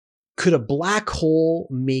Could a black hole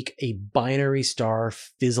make a binary star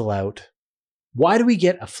fizzle out? Why do we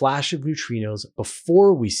get a flash of neutrinos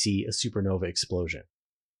before we see a supernova explosion?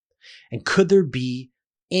 And could there be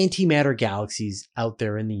antimatter galaxies out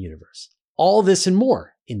there in the universe? All this and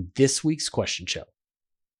more in this week's question show.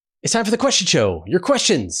 It's time for the question show. Your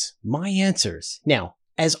questions, my answers. Now,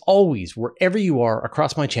 as always, wherever you are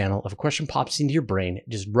across my channel, if a question pops into your brain,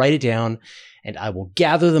 just write it down and I will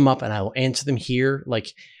gather them up and I will answer them here. Like,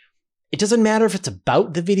 it doesn't matter if it's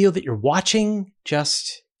about the video that you're watching,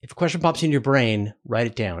 just if a question pops into your brain, write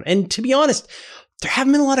it down. And to be honest, there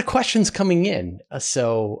haven't been a lot of questions coming in.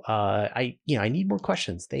 So I need more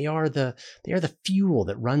questions. They are the fuel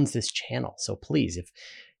that runs this channel. So please, if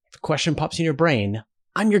a question pops in your brain,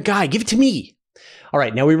 I'm your guy. Give it to me. All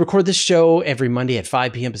right. Now we record this show every Monday at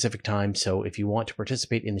 5 p.m. Pacific time. So if you want to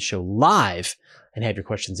participate in the show live and have your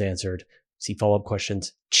questions answered, see follow-up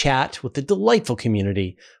questions, chat with the delightful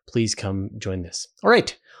community, please come join this. All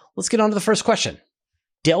right. Let's get on to the first question.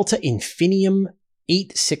 Delta Infinium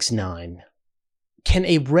 869. Can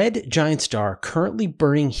a red giant star currently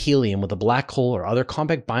burning helium with a black hole or other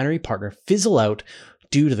compact binary partner fizzle out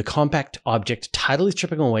due to the compact object tidally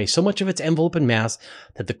stripping away so much of its envelope and mass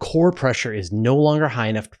that the core pressure is no longer high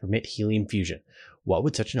enough to permit helium fusion? What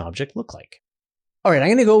would such an object look like? All right, I'm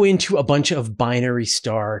going to go into a bunch of binary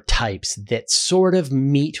star types that sort of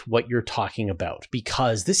meet what you're talking about,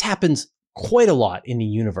 because this happens quite a lot in the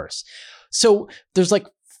universe. So there's like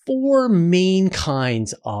 4 main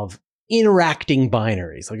kinds of interacting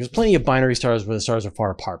binaries. Like, there's plenty of binary stars where the stars are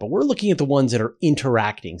far apart, but we're looking at the ones that are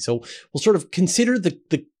interacting. So we'll sort of consider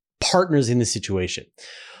the partners in the situation.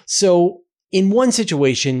 So in one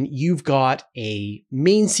situation, you've got a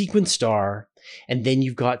main sequence star, and then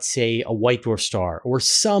you've got, say, a white dwarf star or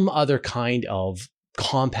some other kind of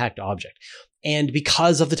compact object. And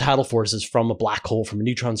because of the tidal forces from a black hole, from a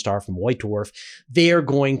neutron star, from a white dwarf, they're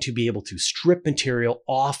going to be able to strip material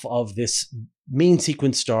off of this main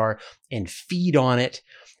sequence star and feed on it.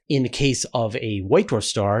 In the case of a white dwarf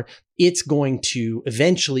star, it's going to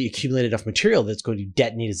eventually accumulate enough material that's going to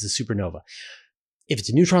detonate as a supernova. If it's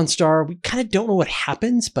a neutron star, we kind of don't know what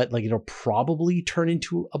happens, but like, it'll probably turn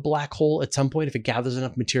into a black hole at some point if it gathers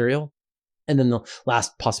enough material. And then the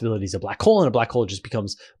last possibility is a black hole, and a black hole just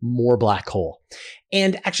becomes more black hole.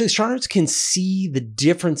 And actually, astronomers can see the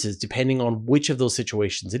differences depending on which of those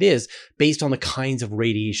situations it is, based on the kinds of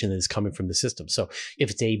radiation that is coming from the system. So if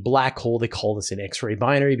it's a black hole, they call this an X-ray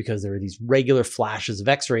binary because there are these regular flashes of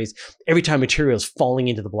X-rays every time material is falling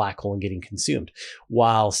into the black hole and getting consumed.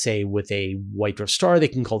 While, say, with a white dwarf star, they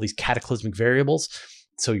can call these cataclysmic variables.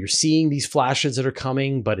 So you're seeing these flashes that are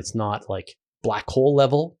coming, but it's not like black hole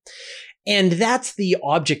level. And that's the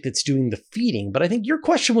object that's doing the feeding. But I think your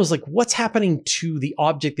question was like, what's happening to the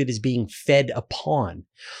object that is being fed upon?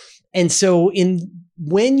 And so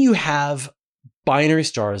when you have binary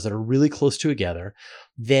stars that are really close together,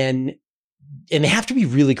 and they have to be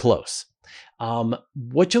really close,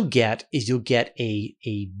 what you'll get is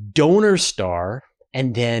a donor star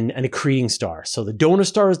and then an accreting star. So the donor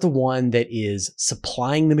star is the one that is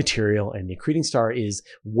supplying the material, and the accreting star is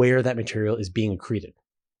where that material is being accreted.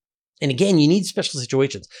 And again, you need special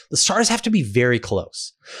situations. The stars have to be very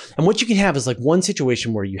close. And what you can have is like one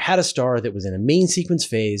situation where you had a star that was in a main sequence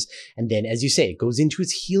phase, and then, as you say, it goes into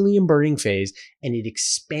its helium burning phase and it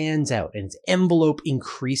expands out and its envelope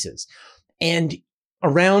increases. And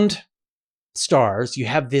around stars, you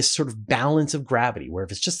have this sort of balance of gravity where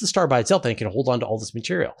if it's just the star by itself, then it can hold on to all this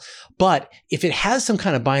material. But if it has some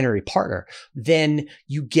kind of binary partner, then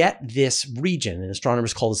you get this region, and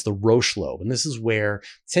astronomers call this the Roche lobe. And this is where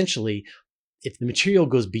essentially, if the material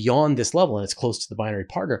goes beyond this level and it's close to the binary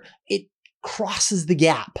partner, it crosses the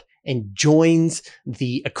gap and joins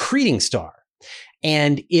the accreting star.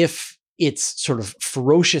 And if it's sort of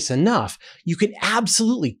ferocious enough, you can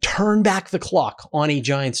absolutely turn back the clock on a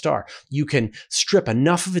giant star. You can strip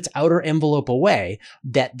enough of its outer envelope away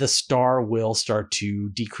that the star will start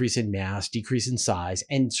to decrease in mass, decrease in size,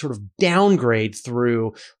 and sort of downgrade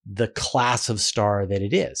through the class of star that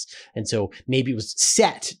it is. And so maybe it was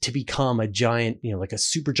set to become a giant, like a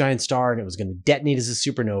supergiant star, and it was going to detonate as a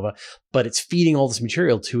supernova, but it's feeding all this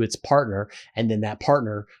material to its partner, and then that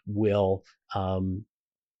partner will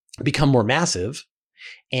become more massive,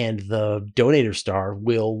 and the donator star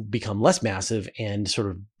will become less massive and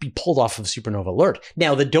sort of be pulled off of supernova alert.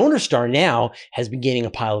 Now, the donor star now has been gaining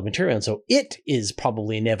a pile of material, and so it is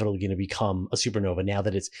probably inevitably going to become a supernova now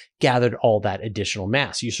that it's gathered all that additional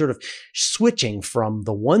mass. You're sort of switching from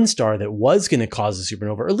the one star that was going to cause a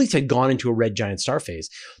supernova, or at least had gone into a red giant star phase,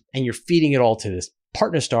 and you're feeding it all to this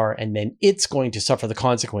partner star, and then it's going to suffer the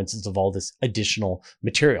consequences of all this additional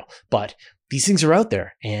material. But these things are out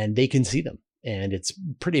there and they can see them, and it's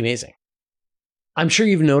pretty amazing. I'm sure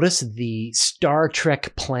you've noticed the Star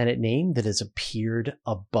Trek planet name that has appeared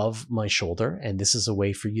above my shoulder, and this is a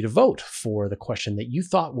way for you to vote for the question that you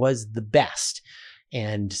thought was the best.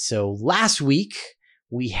 And so last week,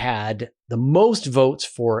 we had the most votes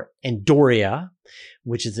for Andoria,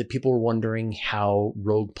 which is that people were wondering how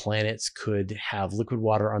rogue planets could have liquid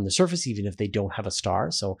water on the surface, even if they don't have a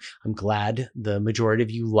star. So I'm glad the majority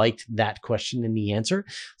of you liked that question and the answer.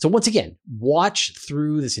 So once again, watch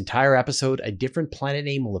through this entire episode. A different planet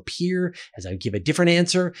name will appear as I give a different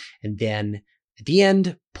answer. And then at the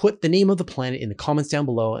end, put the name of the planet in the comments down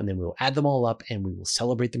below, and then we'll add them all up and we will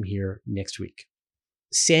celebrate them here next week.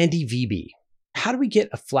 Sandy VB. How do we get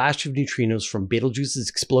a flash of neutrinos from Betelgeuse's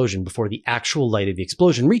explosion before the actual light of the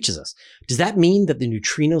explosion reaches us? Does that mean that the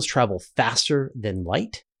neutrinos travel faster than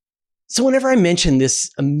light? So whenever I mention this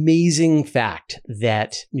amazing fact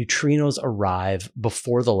that neutrinos arrive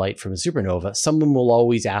before the light from a supernova, someone will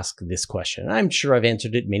always ask this question. I'm sure I've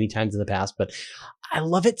answered it many times in the past, but I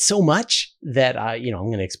love it so much that I'm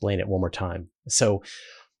going to explain it one more time. So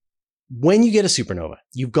when you get a supernova,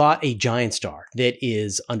 you've got a giant star that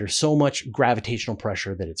is under so much gravitational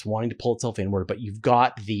pressure that it's wanting to pull itself inward, but you've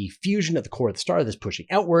got the fusion at the core of the star that's pushing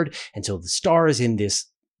outward. And so the star is in this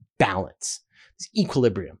balance, this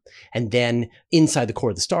equilibrium. And then inside the core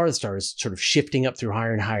of the star is sort of shifting up through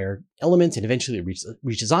higher and higher elements, and eventually it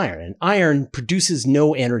reaches iron. And iron produces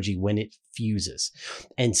no energy when it fuses.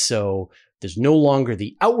 And so there's no longer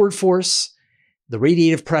the outward force, the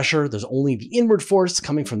radiative pressure, there's only the inward force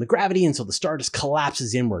coming from the gravity, and so the star just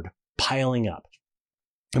collapses inward, piling up.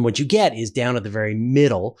 And what you get is down at the very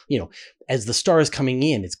middle, as the star is coming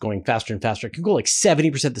in, it's going faster and faster. It can go like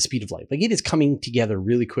 70% the speed of light. Like, it is coming together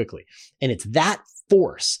really quickly. And it's that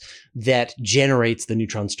force that generates the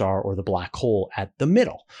neutron star or the black hole at the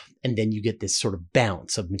middle. And then you get this sort of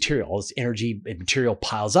bounce of material. All this energy and material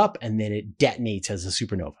piles up, and then it detonates as a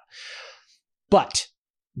supernova. But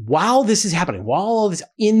while this is happening, while all this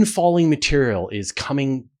infalling material is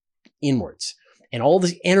coming inwards and all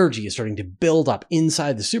this energy is starting to build up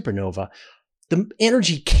inside the supernova, the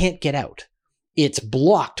energy can't get out. It's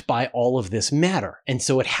blocked by all of this matter. And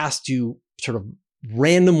so it has to sort of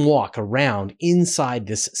random walk around inside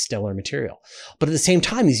this stellar material. But at the same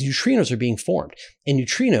time, these neutrinos are being formed, and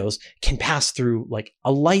neutrinos can pass through like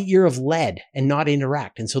a light year of lead and not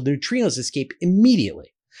interact. And so the neutrinos escape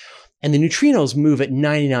immediately. And the neutrinos move at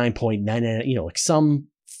 99.99, like some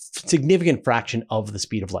significant fraction of the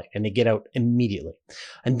speed of light, and they get out immediately.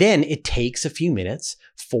 And then it takes a few minutes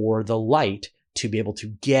for the light to be able to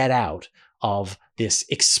get out of this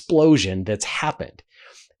explosion that's happened.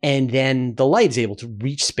 And then the light is able to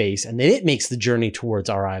reach space, and then it makes the journey towards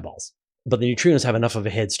our eyeballs. But the neutrinos have enough of a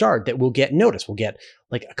head start that we'll get notice. We'll get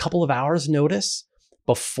like a couple of hours notice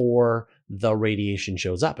before the radiation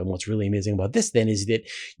shows up. And what's really amazing about this then is that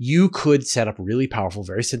you could set up really powerful,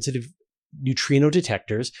 very sensitive neutrino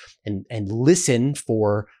detectors and listen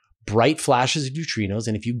for bright flashes of neutrinos.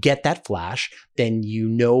 And if you get that flash, then you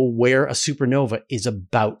know where a supernova is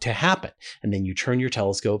about to happen. And then you turn your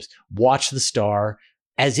telescopes, watch the star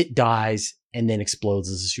as it dies and then explodes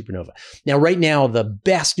as a supernova. Now, right now, the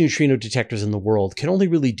best neutrino detectors in the world can only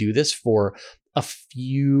really do this for a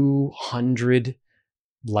few hundred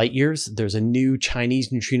light years. There's a new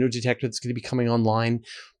Chinese neutrino detector that's going to be coming online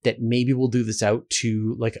that maybe will do this out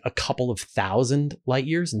to like a couple of thousand light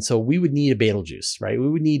years. And so we would need a Betelgeuse, right? We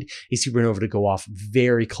would need a supernova to go off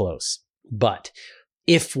very close. But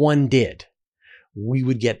if one did, we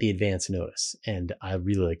would get the advance notice. And I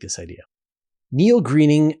really like this idea. Neil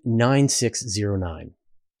Greening 9609.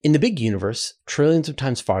 In the big universe, trillions of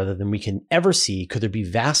times farther than we can ever see, could there be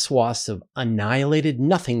vast swaths of annihilated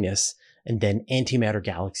nothingness and then antimatter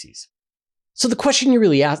galaxies? So the question you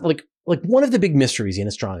really ask, like one of the big mysteries in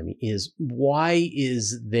astronomy is, why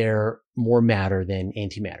is there more matter than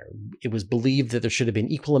antimatter? It was believed that there should have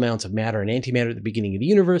been equal amounts of matter and antimatter at the beginning of the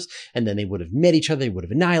universe, and then they would have met each other, they would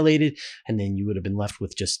have annihilated, and then you would have been left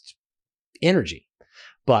with just energy.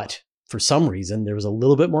 But for some reason, there was a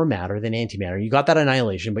little bit more matter than antimatter. You got that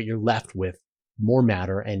annihilation, but you're left with more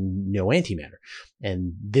matter and no antimatter.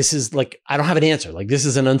 And this is like, I don't have an answer. Like, this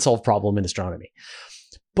is an unsolved problem in astronomy.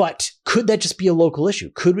 But could that just be a local issue?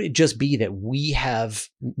 Could it just be that we have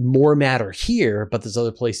more matter here, but there's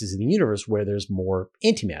other places in the universe where there's more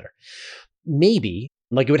antimatter? Maybe.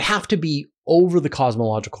 Like, it would have to be over the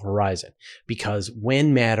cosmological horizon, because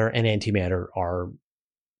when matter and antimatter are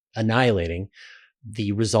annihilating,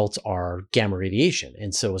 the results are gamma radiation.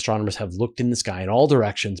 And so astronomers have looked in the sky in all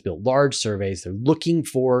directions, built large surveys. They're looking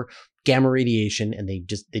for gamma radiation, and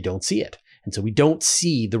they don't see it. And so we don't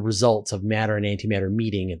see the results of matter and antimatter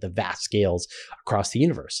meeting at the vast scales across the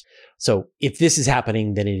universe. So if this is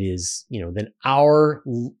happening, then it is, then our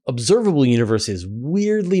observable universe is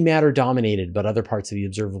weirdly matter dominated, but other parts of the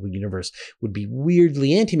observable universe would be weirdly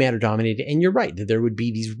antimatter dominated. And you're right that there would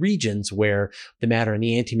be these regions where the matter and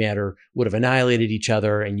the antimatter would have annihilated each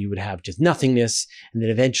other, and you would have just nothingness. And then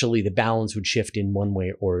eventually the balance would shift in one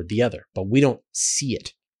way or the other, but we don't see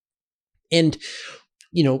it. And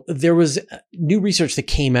there was new research that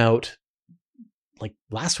came out like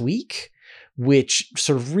last week, which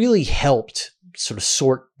sort of really helped sort of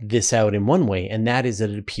sort this out in one way. And that is that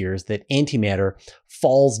it appears that antimatter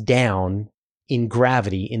falls down in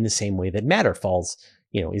gravity in the same way that matter falls,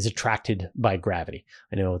 is attracted by gravity.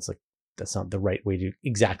 I know it's like, that's not the right way to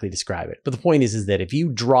exactly describe it. But the point is that if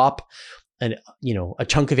you drop a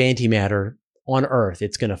chunk of antimatter on Earth,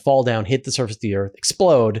 it's going to fall down, hit the surface of the Earth,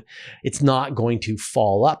 explode. It's not going to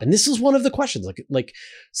fall up. And this is one of the questions. Like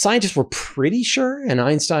scientists were pretty sure, and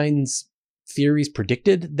Einstein's theories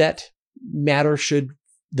predicted that antimatter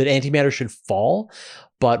should fall.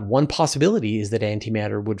 But one possibility is that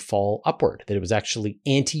antimatter would fall upward, that it was actually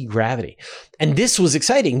anti-gravity. And this was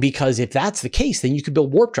exciting because if that's the case, then you could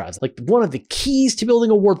build warp drives. Like one of the keys to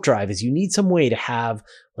building a warp drive is you need some way to have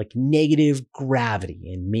like negative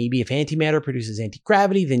gravity. And maybe if antimatter produces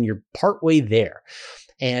anti-gravity, then you're partway there.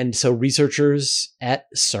 And so researchers at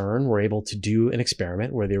CERN were able to do an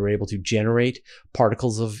experiment where they were able to generate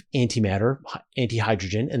particles of antimatter,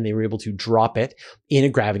 anti-hydrogen, and they were able to drop it in a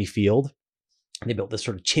gravity field. They built this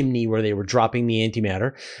sort of chimney where they were dropping the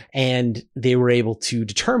antimatter, and they were able to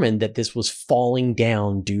determine that this was falling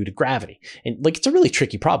down due to gravity. And like, it's a really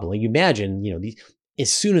tricky problem. Like, you imagine,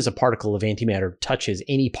 as soon as a particle of antimatter touches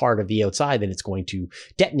any part of the outside, then it's going to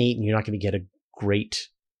detonate, and you're not going to get a great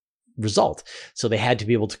result. So they had to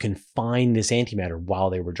be able to confine this antimatter while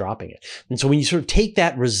they were dropping it. And so when you sort of take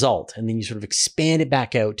that result and then you sort of expand it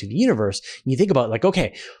back out to the universe, and you think about like,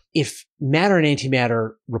 okay, if matter and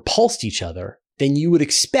antimatter repulsed each other, then you would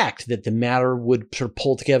expect that the matter would sort of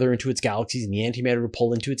pull together into its galaxies and the antimatter would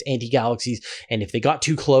pull into its anti-galaxies. And if they got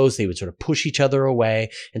too close, they would sort of push each other away.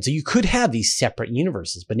 And so you could have these separate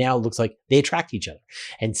universes, but now it looks like they attract each other.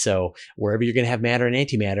 And so wherever you're going to have matter and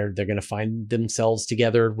antimatter, they're going to find themselves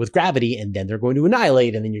together with gravity, and then they're going to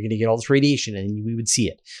annihilate, and then you're going to get all this radiation, and we would see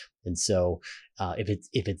it. And so if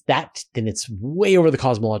it's that, then it's way over the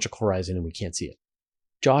cosmological horizon and we can't see it.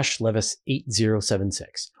 Josh Levis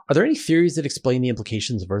 8076. Are there any theories that explain the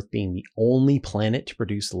implications of Earth being the only planet to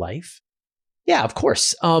produce life? Yeah, of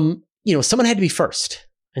course. Someone had to be first.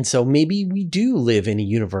 And so maybe we do live in a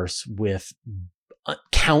universe with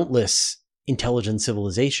countless intelligent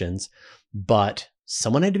civilizations, but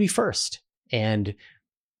someone had to be first. And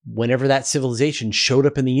whenever that civilization showed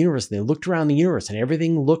up in the universe, and they looked around the universe and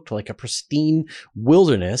everything looked like a pristine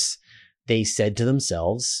wilderness, they said to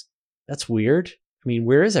themselves, that's weird. I mean,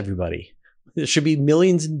 where is everybody? There should be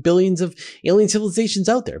millions and billions of alien civilizations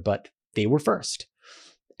out there, but they were first.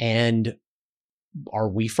 And are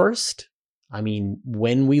we first? I mean,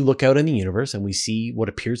 when we look out in the universe and we see what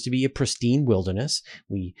appears to be a pristine wilderness,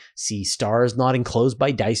 we see stars not enclosed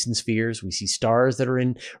by Dyson spheres. We see stars that are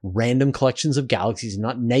in random collections of galaxies,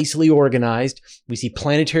 not nicely organized. We see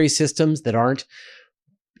planetary systems that aren't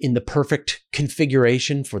in the perfect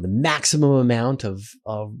configuration for the maximum amount of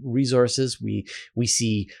resources. We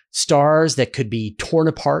see stars that could be torn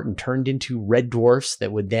apart and turned into red dwarfs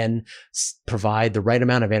that would then provide the right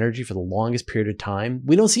amount of energy for the longest period of time.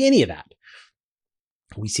 We don't see any of that.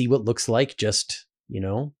 We see what looks like just,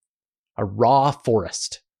 a raw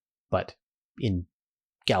forest, but in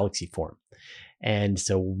galaxy form. And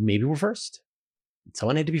so maybe we're first.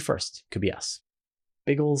 Someone had to be first. Could be us.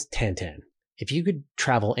 Biggles 1010. If you could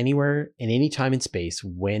travel anywhere and any time in space,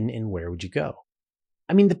 when and where would you go?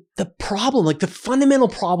 I mean, the problem, like the fundamental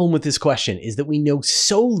problem with this question is that we know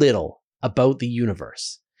so little about the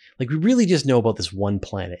universe. Like, we really just know about this one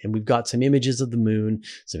planet, and we've got some images of the moon,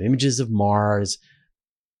 some images of Mars.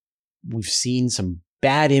 We've seen some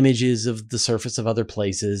bad images of the surface of other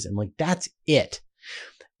places, and like, that's it.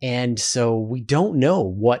 And so we don't know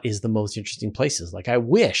what is the most interesting places. Like, I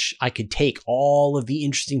wish I could take all of the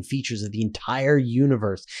interesting features of the entire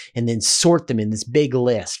universe and then sort them in this big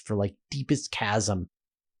list for like deepest chasm,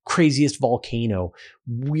 craziest volcano,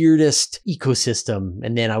 weirdest ecosystem,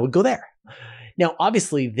 and then I would go there. Now,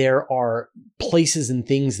 obviously, there are places and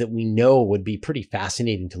things that we know would be pretty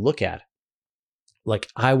fascinating to look at. Like,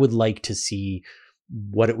 I would like to see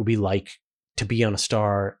what it would be like to be on a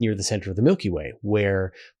star near the center of the Milky Way,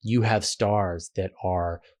 where you have stars that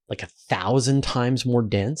are like 1,000 times more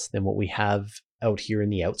dense than what we have out here in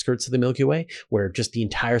the outskirts of the Milky Way, where just the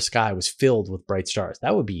entire sky was filled with bright stars.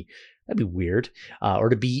 That'd be weird. Or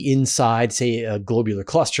to be inside, say, a globular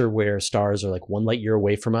cluster where stars are like 1 light year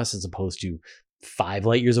away from us as opposed to 5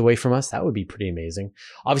 light years away from us. That would be pretty amazing.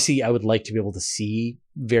 Obviously, I would like to be able to see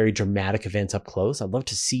very dramatic events up close. I'd love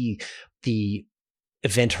to see the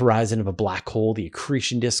event horizon of a black hole, the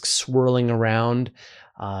accretion disk swirling around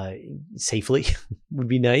safely would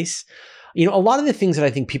be nice. A lot of the things that I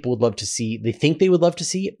think people would love to see, they think they would love to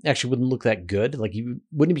see, actually wouldn't look that good. Like,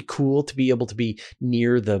 wouldn't it be cool to be able to be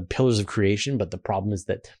near the pillars of creation? But the problem is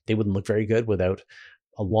that they wouldn't look very good without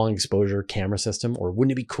a long exposure camera system. Or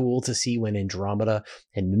wouldn't it be cool to see when Andromeda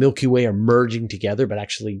and the Milky Way are merging together, but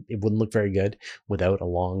actually it wouldn't look very good without a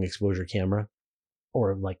long exposure camera?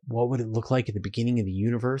 Or like, what would it look like at the beginning of the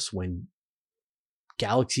universe when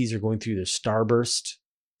galaxies are going through their starburst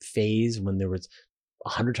phase, when there was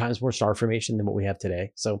 100 times more star formation than what we have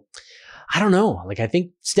today? So I don't know. Like, I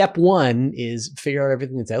think step one is figure out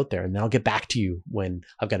everything that's out there, and then I'll get back to you when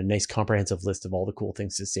I've got a nice comprehensive list of all the cool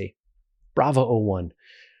things to see. Bravo 01.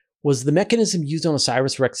 Was the mechanism used on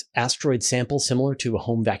OSIRIS-REx asteroid sample similar to a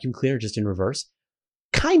home vacuum cleaner, just in reverse?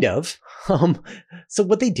 Kind of. So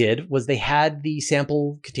what they did was they had the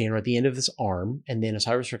sample container at the end of this arm, and then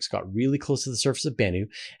OSIRIS-REx got really close to the surface of Bennu,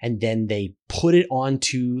 and then they put it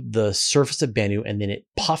onto the surface of Bennu, and then it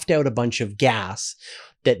puffed out a bunch of gas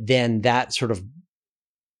that sort of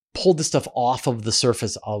pulled the stuff off of the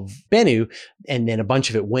surface of Bennu, and then a bunch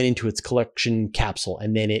of it went into its collection capsule,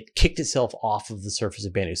 and then it kicked itself off of the surface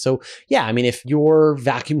of Bennu. So yeah, I mean, if your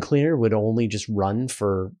vacuum cleaner would only just run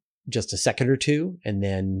for just a second or two, and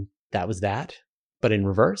then that was that, but in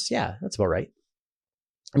reverse, yeah, that's about right.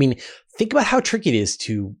 I mean, think about how tricky it is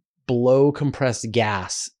to blow compressed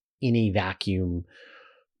gas in a vacuum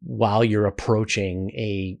while you're approaching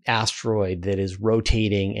a asteroid that is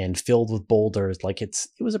rotating and filled with boulders. Like, it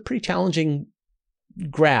was a pretty challenging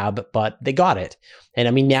grab, but they got it. And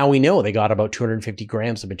I mean, now we know they got about 250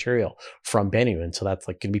 grams of material from Bennu, and so that's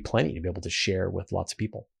like going to be plenty to be able to share with lots of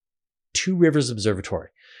people. Two Rivers Observatory.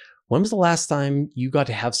 When was the last time you got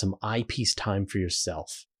to have some eyepiece time for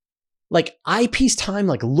yourself? Like eyepiece time,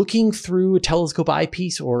 like looking through a telescope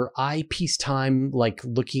eyepiece, or eyepiece time, like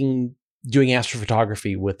doing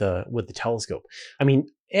astrophotography with the telescope. I mean,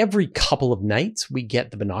 every couple of nights we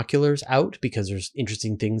get the binoculars out because there's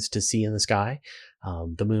interesting things to see in the sky.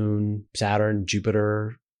 The moon, Saturn,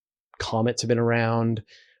 Jupiter, comets have been around.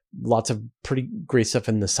 Lots of pretty great stuff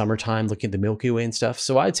in the summertime, looking at the Milky Way and stuff.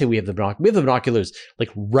 So I'd say we have the binoculars like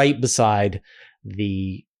right beside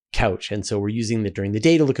the couch. And so we're using it during the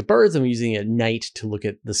day to look at birds, and we're using it at night to look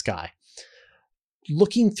at the sky.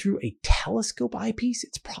 Looking through a telescope eyepiece,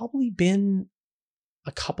 it's probably been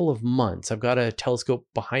a couple of months. I've got a telescope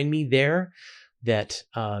behind me there that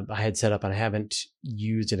I had set up and I haven't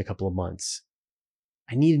used in a couple of months.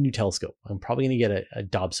 I need a new telescope. I'm probably going to get a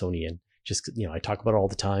Dobsonian. Just, I talk about it all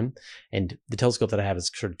the time, and the telescope that I have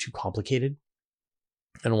is sort of too complicated.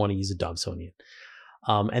 I don't want to use a Dobsonian.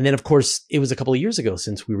 And then, of course, it was a couple of years ago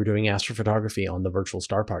since we were doing astrophotography on the virtual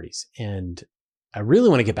star parties, and I really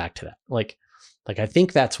want to get back to that. Like I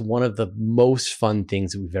think that's one of the most fun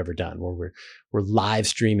things that we've ever done, where we're live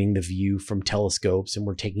streaming the view from telescopes, and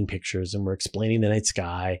we're taking pictures, and we're explaining the night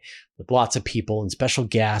sky with lots of people and special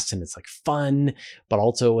guests, and it's like fun, but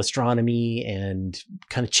also astronomy and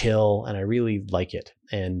kind of chill, and I really like it.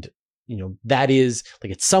 And that is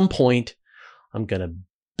like, at some point I'm gonna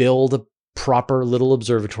build a proper little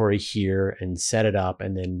observatory here and set it up,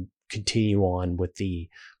 and then continue on with the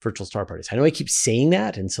virtual star parties. I know I keep saying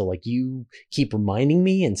that, and so like you keep reminding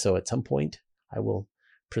me, and so at some point I will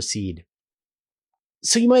proceed.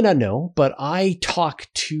 So you might not know, but I talk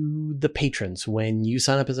to the patrons. When you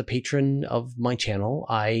sign up as a patron of my channel,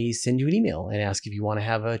 I send you an email and ask if you want to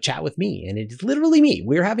have a chat with me, and it is literally me.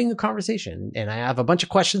 We're having a conversation, and I have a bunch of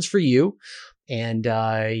questions for you, and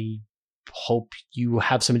I hope you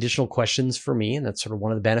have some additional questions for me, and that's sort of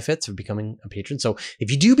one of the benefits of becoming a patron. So if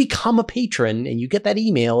you do become a patron and you get that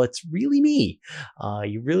email, it's really me.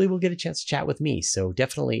 You really will get a chance to chat with me. So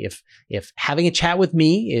definitely, if having a chat with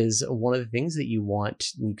me is one of the things that you want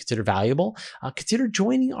and you consider valuable, consider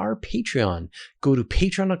joining our Patreon. Go to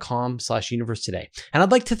patreon.com/universe today. And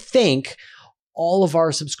I'd like to thank all of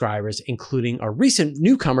our subscribers, including our recent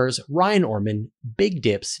newcomers, Ryan Orman, Big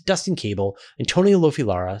Dips, Dustin Cable, Antonio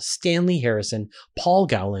Lofilara, Stanley Harrison, Paul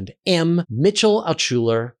Gowland, M, Mitchell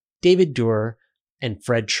Altschuler, David Duer, and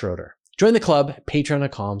Fred Schroeder. Join the club at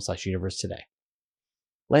patreon.com/universe today.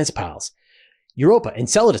 Lance Pals, Europa,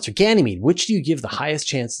 Enceladus, or Ganymede, which do you give the highest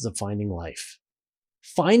chances of finding life?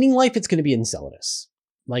 Finding life, it's going to be Enceladus.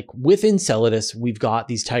 Like with Enceladus, we've got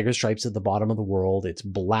these tiger stripes at the bottom of the world. It's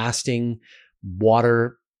blasting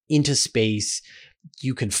water into space.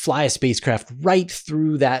 You can fly a spacecraft right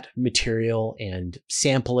through that material and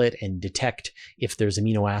sample it and detect if there's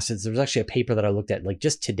amino acids. There's actually a paper that I looked at like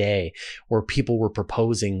just today where people were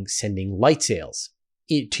proposing sending light sails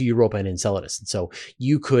to Europa and Enceladus. And so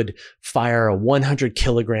you could fire a 100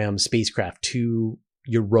 kilogram spacecraft to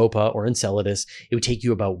Europa or Enceladus. It would take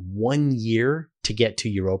you about 1 year to get to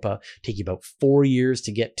Europa, take you about 4 years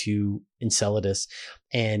to get to Enceladus,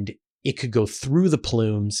 and it could go through the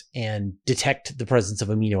plumes and detect the presence of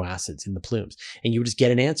amino acids in the plumes, and you would just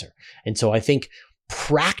get an answer. And so I think,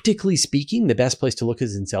 practically speaking, the best place to look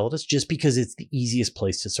is Enceladus, just because it's the easiest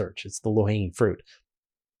place to search. It's the low-hanging fruit.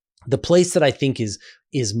 The place that I think is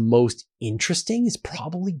most interesting is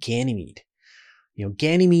probably Ganymede.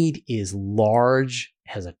 Ganymede is large,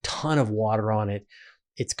 has a ton of water on it.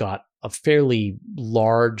 It's got a fairly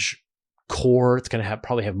large core. It's going to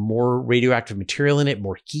probably have more radioactive material in it,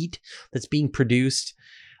 more heat that's being produced,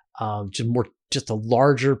 just a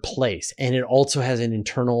larger place. And it also has an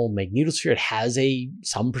internal magnetosphere. It has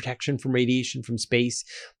some protection from radiation from space.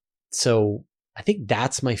 So I think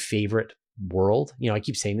that's my favorite world. I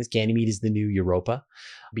keep saying this, Ganymede is the new Europa,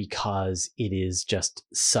 because it is just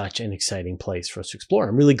such an exciting place for us to explore.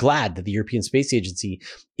 I'm really glad that the European Space Agency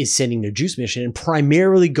is sending their JUICE mission and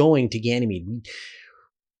primarily going to Ganymede.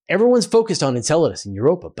 Everyone's focused on Enceladus and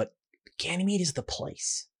Europa, but Ganymede is the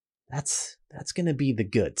place. That's going to be the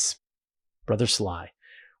goods. Brother Sly,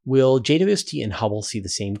 will JWST and Hubble see the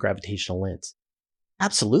same gravitational lens?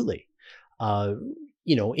 Absolutely. When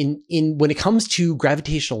it comes to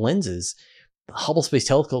gravitational lenses, the Hubble Space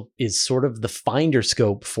Telescope is sort of the finder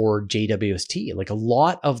scope for JWST. Like a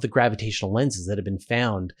lot of the gravitational lenses that have been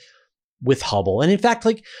found with Hubble, and in fact,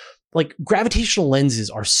 like gravitational lenses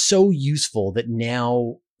are so useful that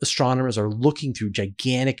now astronomers are looking through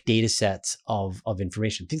gigantic data sets of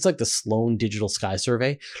information. Things like the Sloan Digital Sky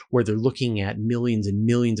Survey, where they're looking at millions and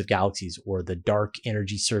millions of galaxies, or the Dark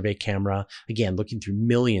Energy Survey camera, again, looking through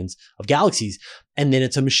millions of galaxies. And then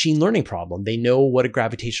it's a machine learning problem. They know what a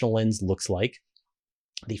gravitational lens looks like.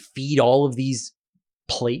 They feed all of these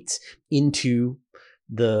plates into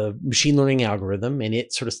the machine learning algorithm, and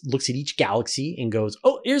it sort of looks at each galaxy and goes,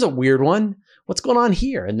 oh, here's a weird one. What's going on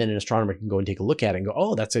here? And then an astronomer can go and take a look at it and go,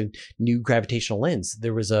 oh, that's a new gravitational lens.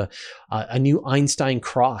 There was a new Einstein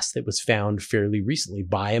cross that was found fairly recently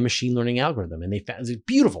by a machine learning algorithm. And they found it's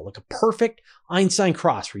beautiful, like a perfect Einstein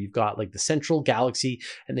cross, where you've got like the central galaxy,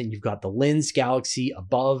 and then you've got the lens galaxy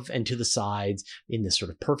above and to the sides in this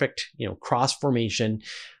sort of perfect, cross formation.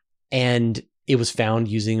 And it was found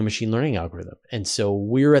using a machine learning algorithm. And so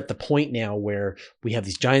we're at the point now where we have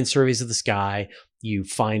these giant surveys of the sky. You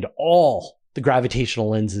find all the gravitational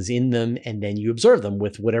lenses in them, and then you observe them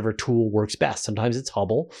with whatever tool works best. Sometimes it's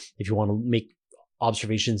Hubble, if you want to make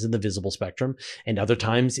observations in the visible spectrum, and other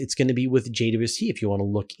times it's going to be with JWST if you want to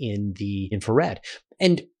look in the infrared.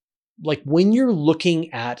 And like when you're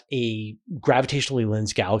looking at a gravitationally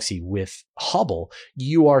lensed galaxy with Hubble,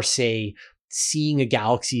 you are, say, seeing a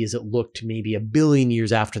galaxy as it looked maybe 1 billion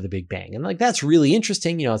years after the Big Bang. And like, that's really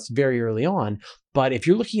interesting. It's very early on. But if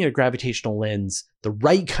you're looking at a gravitational lens, the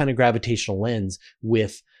right kind of gravitational lens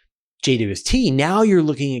with JWST, now you're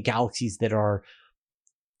looking at galaxies that are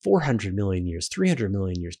 400 million years, 300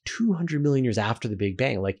 million years, 200 million years after the Big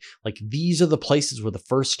Bang. Like these are the places where the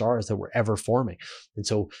first stars that were ever forming. And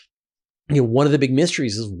so, one of the big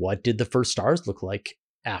mysteries is, what did the first stars look like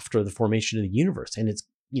after the formation of the universe? And it's,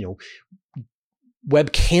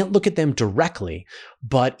 Webb can't look at them directly,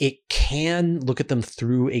 but it can look at them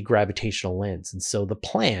through a gravitational lens. And so the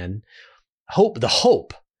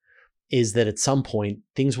hope is that at some point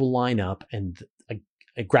things will line up and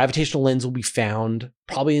a gravitational lens will be found,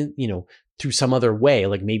 probably, through some other way,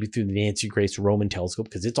 like maybe through the Nancy Grace Roman telescope,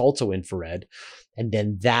 because it's also infrared. And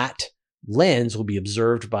then that lens will be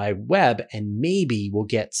observed by Webb, and maybe we'll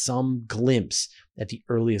get some glimpse at the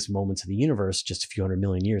earliest moments of the universe, just a few 100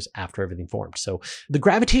 million years after everything formed. So the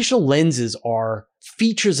gravitational lenses are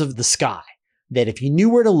features of the sky that if you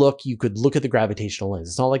knew where to look, you could look at the gravitational lens.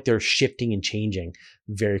 It's not like they're shifting and changing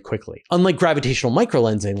very quickly. Unlike gravitational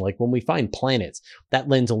microlensing, like when we find planets, that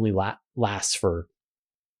lens only lasts for,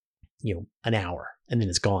 an hour, and then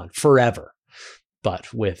it's gone forever.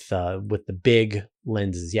 But with the big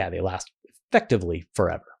lenses, they last effectively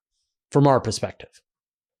forever, from our perspective,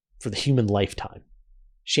 for the human lifetime.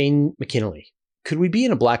 Shane McKinley, could we be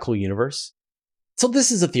in a black hole universe? So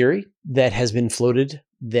this is a theory that has been floated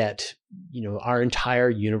that, our entire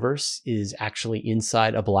universe is actually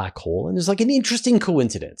inside a black hole. And there's like an interesting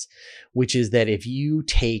coincidence, which is that if you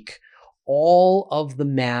take all of the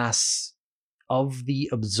mass of the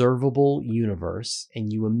observable universe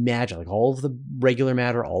and you imagine like all of the regular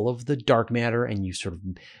matter, all of the dark matter, and you sort of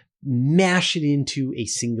mash it into a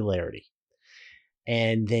singularity.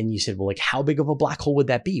 And then you said, well, like, how big of a black hole would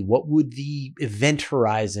that be? What would the event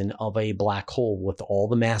horizon of a black hole with all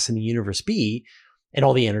the mass in the universe be and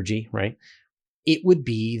all the energy, right? It would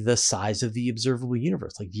be the size of the observable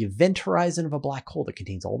universe. Like the event horizon of a black hole that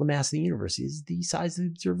contains all the mass in the universe is the size of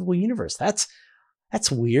the observable universe. That's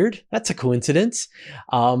weird. That's a coincidence.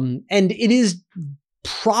 And it is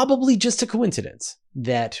probably just a coincidence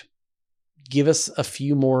that give us a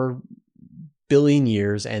few more billion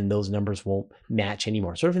years and those numbers won't match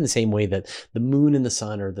anymore. Sort of in the same way that the moon and the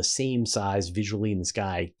sun are the same size visually in the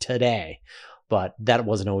sky today, but that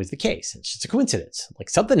wasn't always the case. It's just a coincidence. Like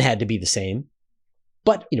something had to be the same.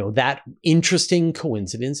 But, that interesting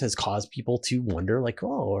coincidence has caused people to wonder like,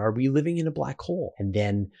 oh, are we living in a black hole? And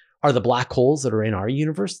then are the black holes that are in our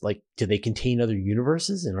universe, like, do they contain other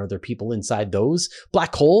universes? And are there people inside those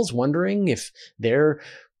black holes wondering if they're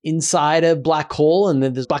inside a black hole and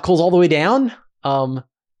then there's black holes all the way down?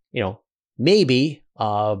 Maybe,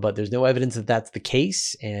 but there's no evidence that that's the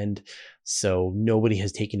case. And so nobody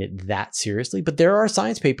has taken it that seriously. But there are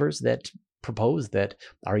science papers that propose that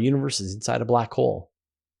our universe is inside a black hole.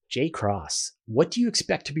 J. Cross, what do you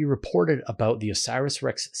expect to be reported about the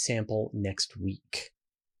OSIRIS-REx sample next week?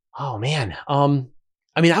 Oh man.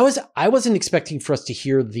 I wasn't expecting for us to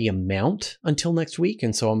hear the amount until next week.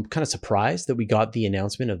 And so I'm kind of surprised that we got the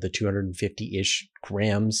announcement of the 250-ish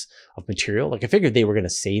grams of material. Like I figured they were going to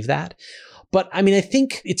save that. But I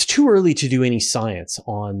think it's too early to do any science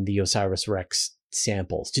on the OSIRIS-REx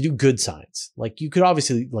samples, to do good science. Like you could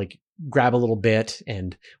obviously like grab a little bit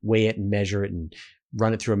and weigh it and measure it and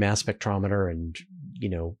run it through a mass spectrometer and,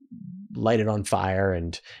 light it on fire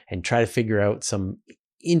and try to figure out some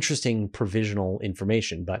interesting provisional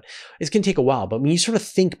information, but it's going to take a while. But when you sort of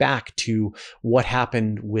think back to what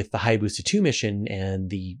happened with the Hayabusa 2 mission and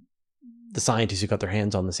the scientists who got their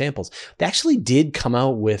hands on the samples, they actually did come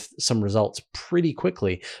out with some results pretty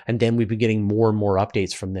quickly. And then we've been getting more and more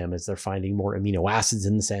updates from them as they're finding more amino acids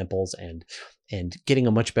in the samples and getting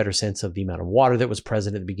a much better sense of the amount of water that was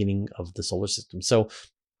present at the beginning of the solar system. So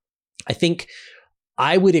I think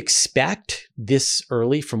I would expect this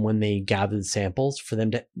early from when they gathered the samples for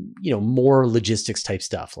them to, more logistics type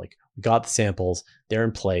stuff. Like we got the samples, they're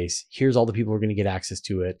in place. Here's all the people who are going to get access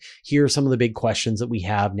to it. Here are some of the big questions that we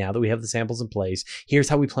have now that we have the samples in place. Here's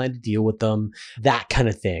how we plan to deal with them, that kind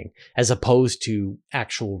of thing, as opposed to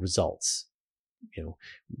actual results.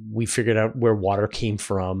 We figured out where water came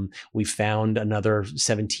from. We found another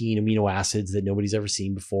 17 amino acids that nobody's ever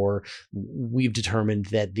seen before. We've determined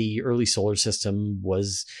that the early solar system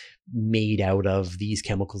was made out of these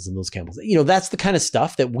chemicals and those chemicals. That's the kind of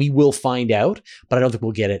stuff that we will find out, but I don't think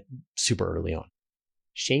we'll get it super early on.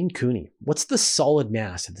 Shane Cooney, what's the solid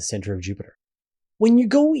mass at the center of Jupiter? When you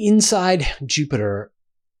go inside Jupiter,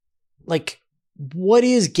 like, what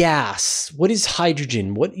is gas? What is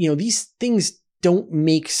hydrogen? These things don't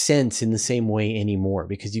make sense in the same way anymore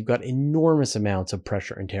because you've got enormous amounts of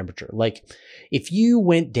pressure and temperature. Like if you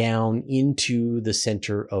went down into the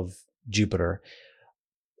center of Jupiter,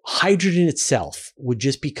 hydrogen itself would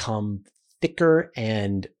just become thicker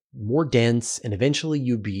and more dense. And eventually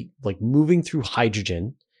you'd be like moving through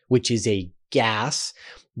hydrogen, which is a gas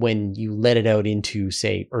when you let it out into,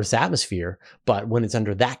 say, Earth's atmosphere. But when it's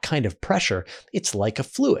under that kind of pressure, it's like a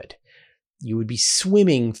fluid. You would be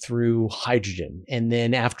swimming through hydrogen. And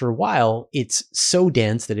then after a while, it's so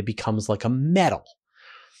dense that it becomes like a metal.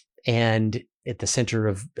 And at the center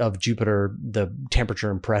of Jupiter, the temperature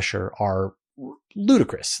and pressure are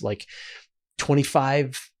ludicrous, like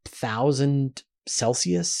 25,000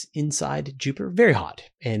 Celsius inside Jupiter, very hot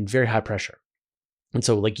and very high pressure. And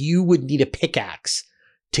so like you would need a pickaxe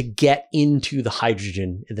to get into the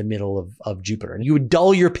hydrogen in the middle of Jupiter. And you would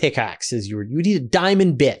dull your pickaxe as you would need a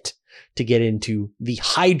diamond bit to get into the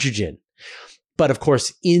hydrogen. But of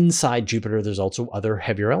course, inside Jupiter, there's also other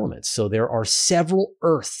heavier elements. So there are several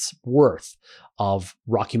Earths worth of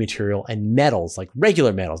rocky material and metals, like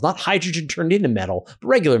regular metals, not hydrogen turned into metal, but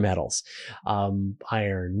regular metals,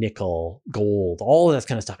 iron, nickel, gold, all of that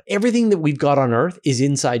kind of stuff. Everything that we've got on Earth is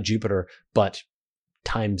inside Jupiter, but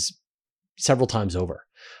several times over.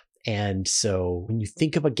 And so when you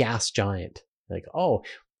think of a gas giant, like, oh,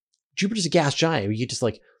 Jupiter's a gas giant, we could just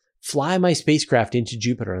like fly my spacecraft into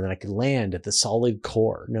Jupiter and then I could land at the solid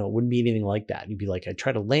core. No, it wouldn't be anything like that. You'd be like, I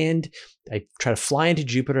try to fly into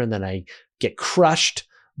Jupiter and then I get crushed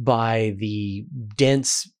by the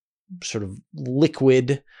dense sort of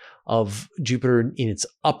liquid of Jupiter in its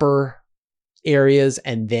upper areas,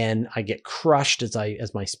 and then I get crushed as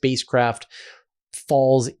my spacecraft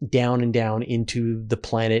falls down and down into the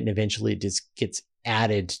planet, and eventually it just gets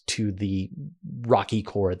added to the rocky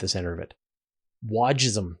core at the center of it.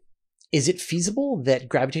 WAJISM. Is it feasible that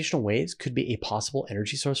gravitational waves could be a possible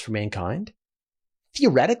energy source for mankind?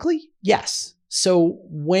 Theoretically, yes. So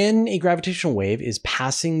when a gravitational wave is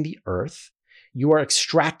passing the Earth, you are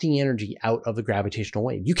extracting energy out of the gravitational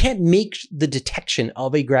wave. You can't make the detection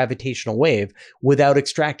of a gravitational wave without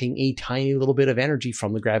extracting a tiny little bit of energy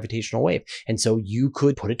from the gravitational wave. And so you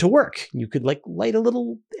could put it to work. You could like light a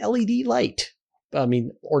little LED light.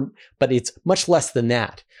 But it's much less than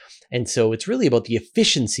that. And so it's really about the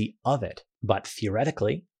efficiency of it. But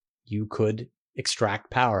theoretically, you could extract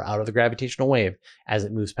power out of the gravitational wave as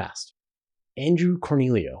it moves past. Andrew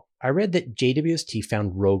Cornelio. I read that JWST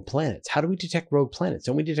found rogue planets. How do we detect rogue planets?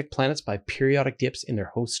 Don't we detect planets by periodic dips in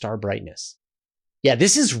their host star brightness? Yeah,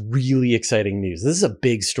 this is really exciting news. This is a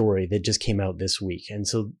big story that just came out this week. And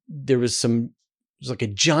so there was like a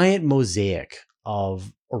giant mosaic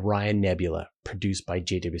of Orion Nebula produced by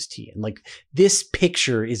JWST. And like this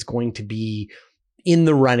picture is going to be in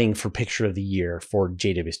the running for picture of the year for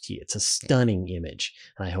JWST. It's a stunning image.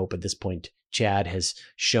 And I hope at this point, Chad has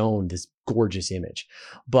shown this gorgeous image.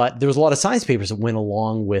 But there was a lot of science papers that went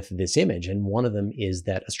along with this image. And one of them is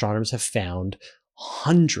that astronomers have found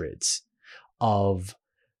hundreds of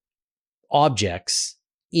objects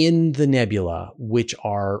in the nebula, which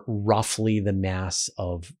are roughly the mass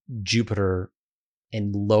of Jupiter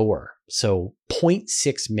and lower. So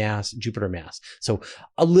 0.6 mass, Jupiter mass. So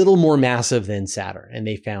a little more massive than Saturn. And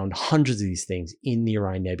they found hundreds of these things in the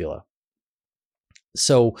Orion Nebula.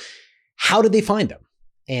 So how did they find them?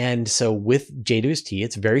 And so with JWST,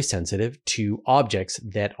 it's very sensitive to objects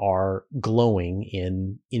that are glowing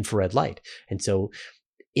in infrared light. And so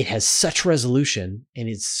it has such resolution and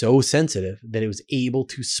it's so sensitive that it was able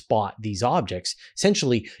to spot these objects,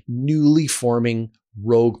 essentially newly forming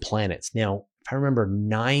rogue planets. Now, if I remember,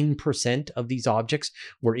 9% of these objects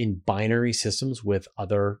were in binary systems with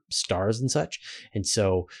other stars and such. And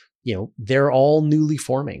so, they're all newly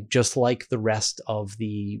forming, just like the rest of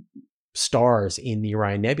the stars in the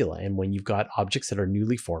Orion Nebula. And when you've got objects that are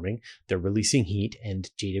newly forming, they're releasing heat, and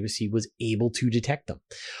JWST was able to detect them.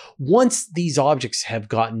 Once these objects have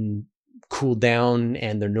gotten cooled down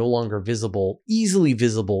and they're no longer easily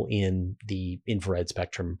visible in the infrared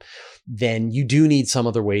spectrum, then you do need some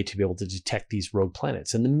other way to be able to detect these rogue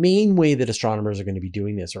planets. And the main way that astronomers are going to be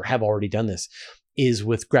doing this, or have already done this, is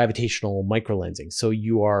with gravitational microlensing. So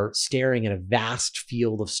you are staring at a vast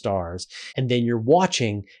field of stars, and then you're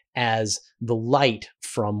watching as the light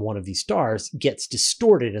from one of these stars gets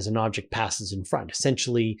distorted as an object passes in front,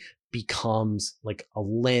 essentially becomes like a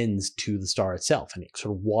lens to the star itself. And it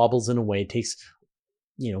sort of wobbles in a way. It takes,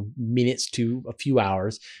 minutes to a few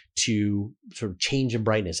hours to sort of change in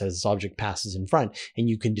brightness as this object passes in front. And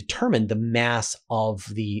you can determine the mass of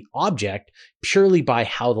the object purely by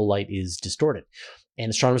how the light is distorted.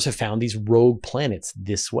 And astronomers have found these rogue planets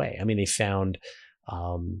this way. I mean, they found,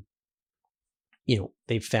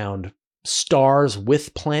 they've found stars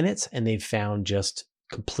with planets, and they've found just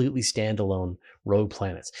completely standalone rogue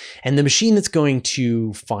planets. And the machine that's going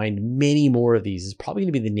to find many more of these is probably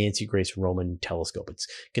going to be the Nancy Grace Roman telescope. It's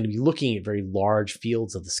going to be looking at very large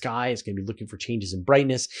fields of the sky. It's going to be looking for changes in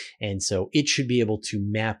brightness. And so it should be able to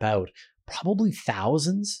map out probably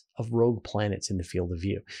thousands of rogue planets in the field of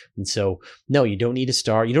view. And so, no, you don't need a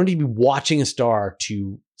star. You don't need to be watching a star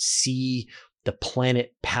to see the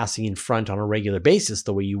planet passing in front on a regular basis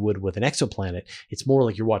the way you would with an exoplanet. It's more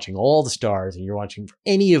like you're watching all the stars and you're watching for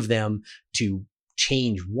any of them to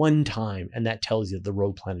change one time, and that tells you that the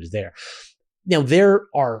rogue planet is there. Now, there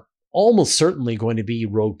are almost certainly going to be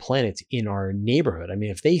rogue planets in our neighborhood. I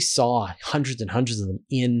mean, if they saw hundreds and hundreds of them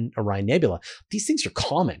in Orion Nebula, these things are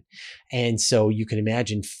common. And so you can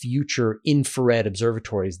imagine future infrared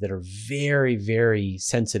observatories that are very, very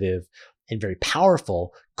sensitive and very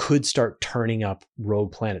powerful could start turning up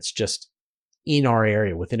rogue planets just in our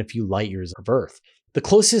area within a few light years of Earth. The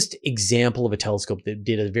closest example of a telescope that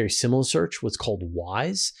did a very similar search was called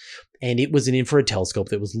WISE, and it was an infrared telescope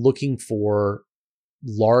that was looking for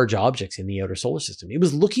large objects in the outer solar system. It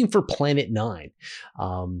was looking for Planet 9,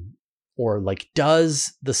 or like,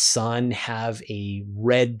 does the sun have a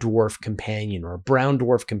red dwarf companion or a brown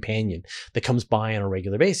dwarf companion that comes by on a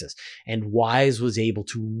regular basis? And WISE was able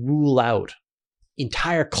to rule out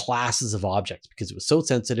entire classes of objects because it was so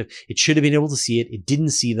sensitive. It should have been able to see it. It didn't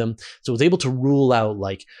see them. So it was able to rule out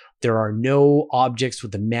like There are no objects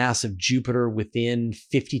with the mass of Jupiter within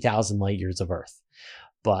 50,000 light years of Earth.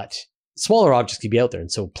 But smaller objects could be out there.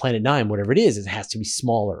 And so Planet 9, whatever it has to be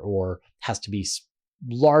smaller or has to be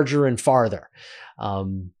larger and farther.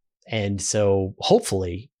 And so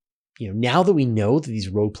hopefully, now that we know that these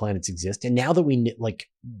rogue planets exist, and now that we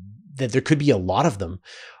that there could be a lot of them,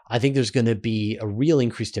 I think there's going to be a real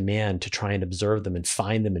increased demand to try and observe them and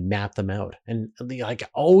find them and map them out. And I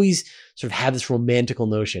always sort of have this romantical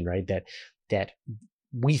notion, right, that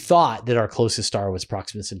we thought that our closest star was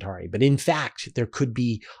Proxima Centauri, but in fact, there could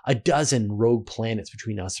be a dozen rogue planets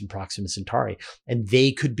between us and Proxima Centauri, and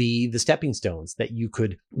they could be the stepping stones that you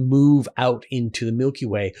could move out into the Milky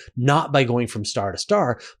Way, not by going from star to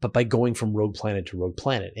star, but by going from rogue planet to rogue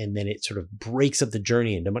planet. And then it sort of breaks up the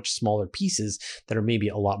journey into much smaller pieces that are maybe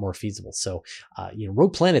a lot more feasible. So,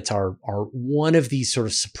 rogue planets are one of these sort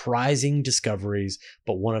of surprising discoveries,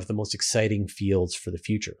 but one of the most exciting fields for the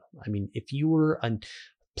future. I mean, if you were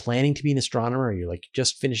planning to be an astronomer, or you're like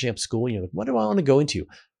just finishing up school and you're like, what do I want to go into?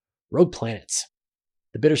 Rogue planets.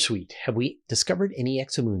 The bittersweet. Have we discovered any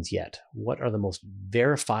exomoons yet? What are the most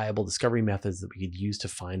verifiable discovery methods that we could use to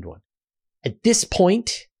find one? At this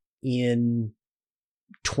point in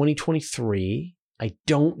 2023, I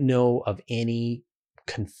don't know of any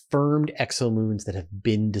confirmed exomoons that have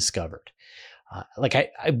been discovered.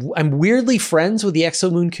 I'm weirdly friends with the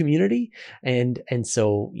Exomoon community. And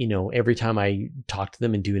so, every time I talk to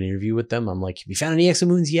them and do an interview with them, I'm like, have you found any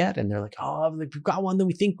Exomoons yet? And they're like, oh, we've got one that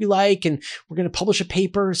we think we like, and we're going to publish a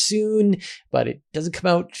paper soon, but it doesn't come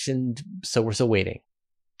out. And so we're still waiting.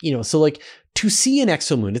 So to see an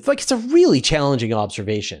exomoon, it's a really challenging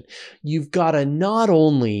observation. You've got to not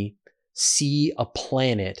only see a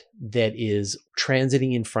planet that is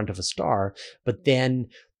transiting in front of a star, but then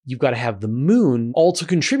you've got to have the moon also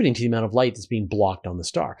contributing to the amount of light that's being blocked on the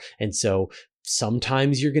star. And so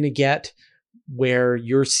sometimes you're going to get where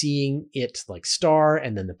you're seeing it like star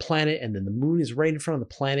and then the planet, and then the moon is right in front of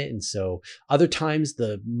the planet. And so other times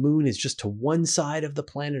the moon is just to one side of the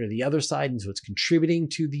planet or the other side. And so it's contributing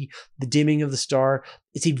to the dimming of the star.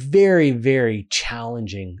 It's a very, very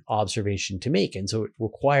challenging observation to make. And so it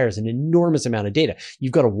requires an enormous amount of data.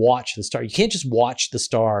 You've got to watch the star. You can't just watch the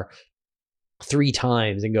star 3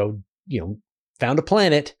 times and go, found a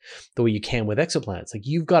planet the way you can with exoplanets.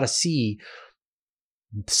 You've got to see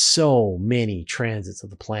so many transits of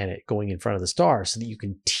the planet going in front of the star so that you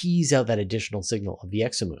can tease out that additional signal of the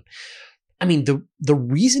exomoon. I mean, the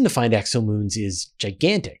reason to find exomoons is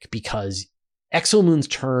gigantic, because exomoons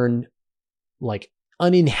turn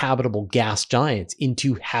uninhabitable gas giants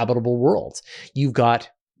into habitable worlds. You've got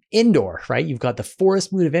Endor, right? You've got the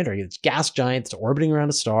forest moon of Endor. It's gas giants orbiting around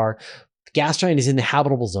a star. The gas giant is in the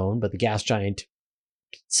habitable zone, but the gas giant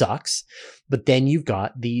sucks. But then you've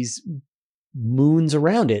got these moons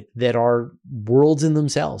around it that are worlds in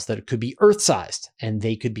themselves, that could be Earth-sized, and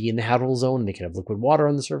they could be in the habitable zone, and they could have liquid water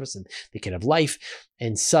on the surface, and they could have life.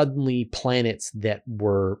 And suddenly planets that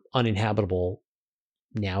were uninhabitable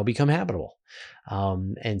now become habitable.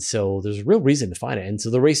 And so there's a real reason to find it. And so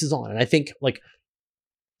the race is on. And I think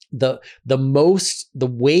the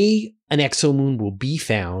way an exomoon will be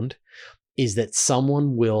found is that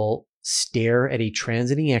someone will stare at a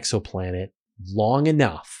transiting exoplanet long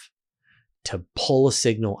enough to pull a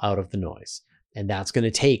signal out of the noise. And that's going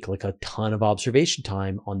to take a ton of observation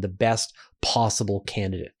time on the best possible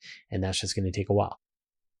candidate. And that's just going to take a while.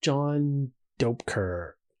 John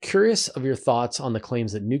Dopeker, curious of your thoughts on the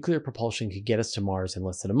claims that nuclear propulsion could get us to Mars in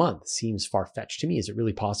less than a month. Seems far-fetched to me. Is it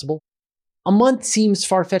really possible? A month seems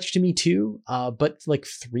far-fetched to me too, but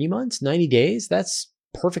 3 months, 90 days, that's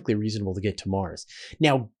perfectly reasonable to get to Mars.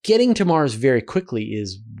 Now, getting to Mars very quickly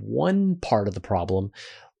is one part of the problem.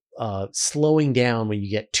 Slowing down when you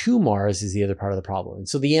get to Mars is the other part of the problem. And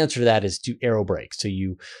so the answer to that is to aerobrake. So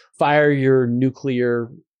you fire your nuclear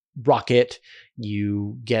rocket,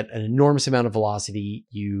 you get an enormous amount of velocity,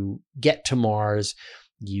 you get to Mars,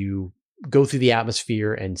 you go through the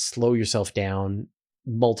atmosphere and slow yourself down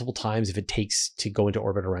multiple times if it takes to go into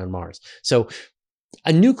orbit around Mars. So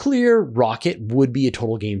a nuclear rocket would be a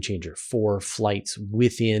total game changer for flights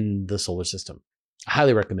within the solar system. I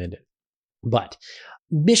highly recommend it. But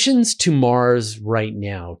missions to Mars right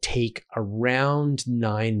now take around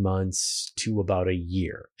 9 months to about a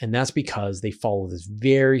year. And that's because they follow this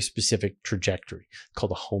very specific trajectory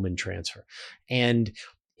called a Hohmann transfer. And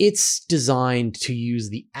it's designed to use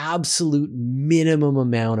the absolute minimum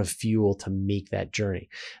amount of fuel to make that journey.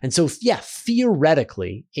 And so, yeah,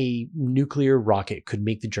 theoretically, a nuclear rocket could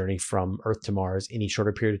make the journey from Earth to Mars in a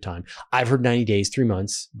shorter period of time. I've heard 90 days, 3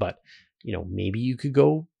 months, but maybe you could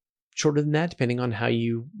go shorter than that, depending on how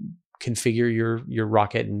you configure your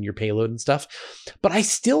rocket and your payload and stuff. But I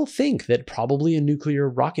still think that probably a nuclear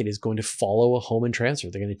rocket is going to follow a Hohmann transfer.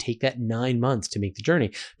 They're going to take that 9 months to make the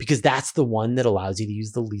journey because that's the one that allows you to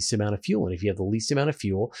use the least amount of fuel. And if you have the least amount of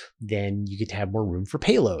fuel, then you get to have more room for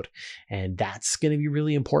payload. And that's going to be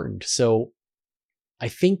really important. So I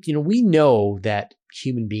think, we know that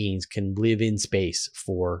human beings can live in space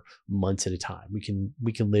for months at a time. We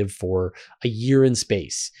can live for a year in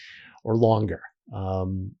space or longer.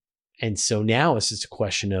 And so now it's just a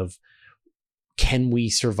question of, can we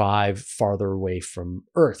survive farther away from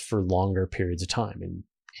Earth for longer periods of time?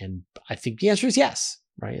 And I think the answer is yes,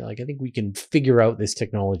 right? Like, I think we can figure out this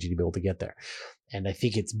technology to be able to get there. And I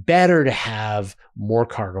think it's better to have more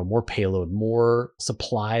cargo, more payload, more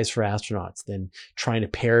supplies for astronauts than trying to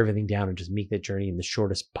pare everything down and just make that journey in the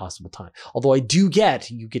shortest possible time. Although you get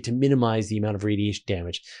to minimize the amount of radiation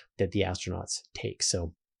damage that the astronauts take.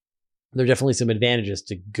 So there are definitely some advantages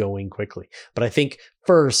to going quickly. But I think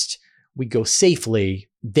first we go safely,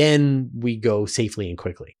 then we go safely and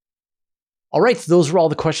quickly. All right, so those were all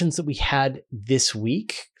the questions that we had this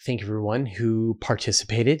week. Thank you everyone who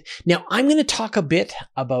participated. Now, I'm going to talk a bit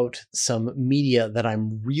about some media that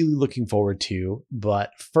I'm really looking forward to,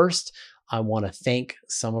 but first, I want to thank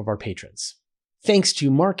some of our patrons. Thanks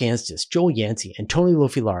to Mark Anstis, Joel Yancey, Antonio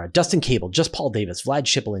Lofilara, Dustin Cable, Just Paul Davis, Vlad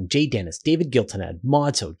Shiplin, Jay Dennis, David Giltonad,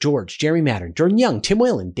 Modso, George, Jeremy Mattern, Jordan Young, Tim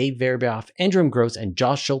Whalen, Dave Verbeoff, Andrew M. Gross, and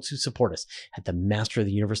Josh Schultz who support us at the Master of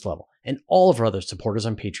the Universe level, and all of our other supporters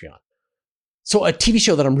on Patreon. So a TV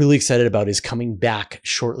show that I'm really excited about is coming back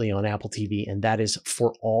shortly on Apple TV, and that is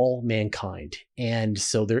For All Mankind. And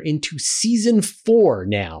so they're into season 4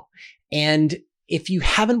 now. And if you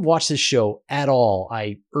haven't watched this show at all,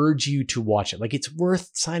 I urge you to watch it. Like, it's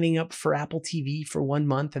worth signing up for Apple TV for 1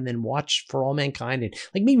 month and then watch For All Mankind, and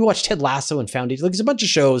like maybe watch Ted Lasso and Foundation. Like, there's a bunch of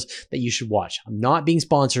shows that you should watch. I'm not being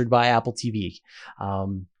sponsored by Apple TV.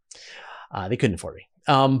 They couldn't afford me.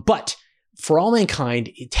 But For All Mankind,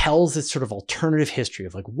 it tells this sort of alternative history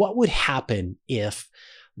of like what would happen if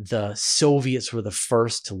the Soviets were the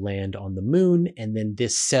first to land on the moon, and then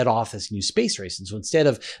this set off this new space race. And so instead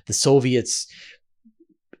of the Soviets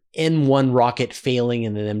N1 rocket failing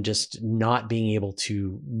and then them just not being able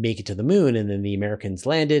to make it to the moon, and then the Americans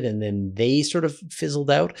landed and then they sort of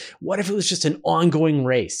fizzled out, what if it was just an ongoing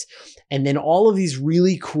race? And then all of these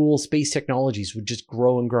really cool space technologies would just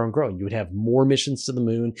grow and grow and grow. You would have more missions to the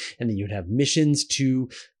moon, and then you would have missions to,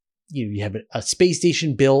 you have a space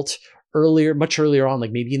station built much earlier on,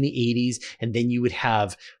 like maybe in the 80s. And then you would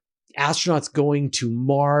have astronauts going to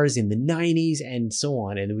Mars in the 90s and so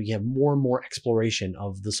on. And we have more and more exploration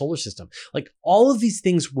of the solar system. Like, all of these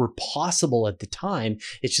things were possible at the time.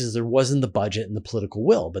 It's just there wasn't the budget and the political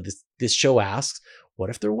will. But this show asks, what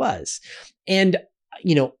if there was? And,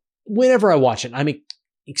 whenever I watch it, I'm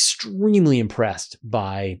extremely impressed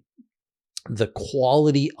by the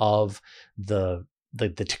quality of the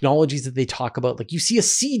technologies that they talk about. Like, you see a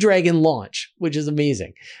Sea Dragon launch, which is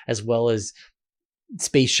amazing, as well as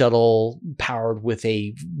space shuttle powered with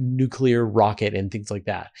a nuclear rocket and things like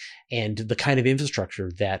that. And the kind of infrastructure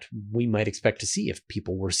that we might expect to see if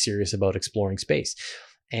people were serious about exploring space.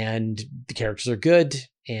 And the characters are good,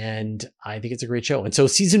 and I think it's a great show. And so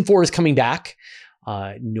season 4 is coming back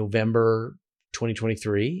November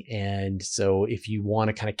 2023. And so if you want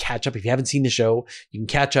to kind of catch up, if you haven't seen the show, you can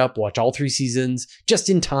catch up, watch all 3 seasons just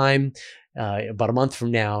in time, about a month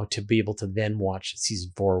from now, to be able to then watch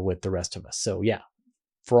season 4 with the rest of us. So yeah,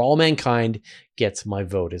 For All Mankind gets my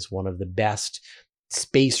vote as one of the best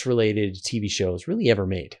space-related TV shows really ever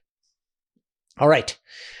made. All right.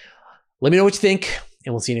 Let me know what you think,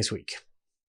 and we'll see you next week.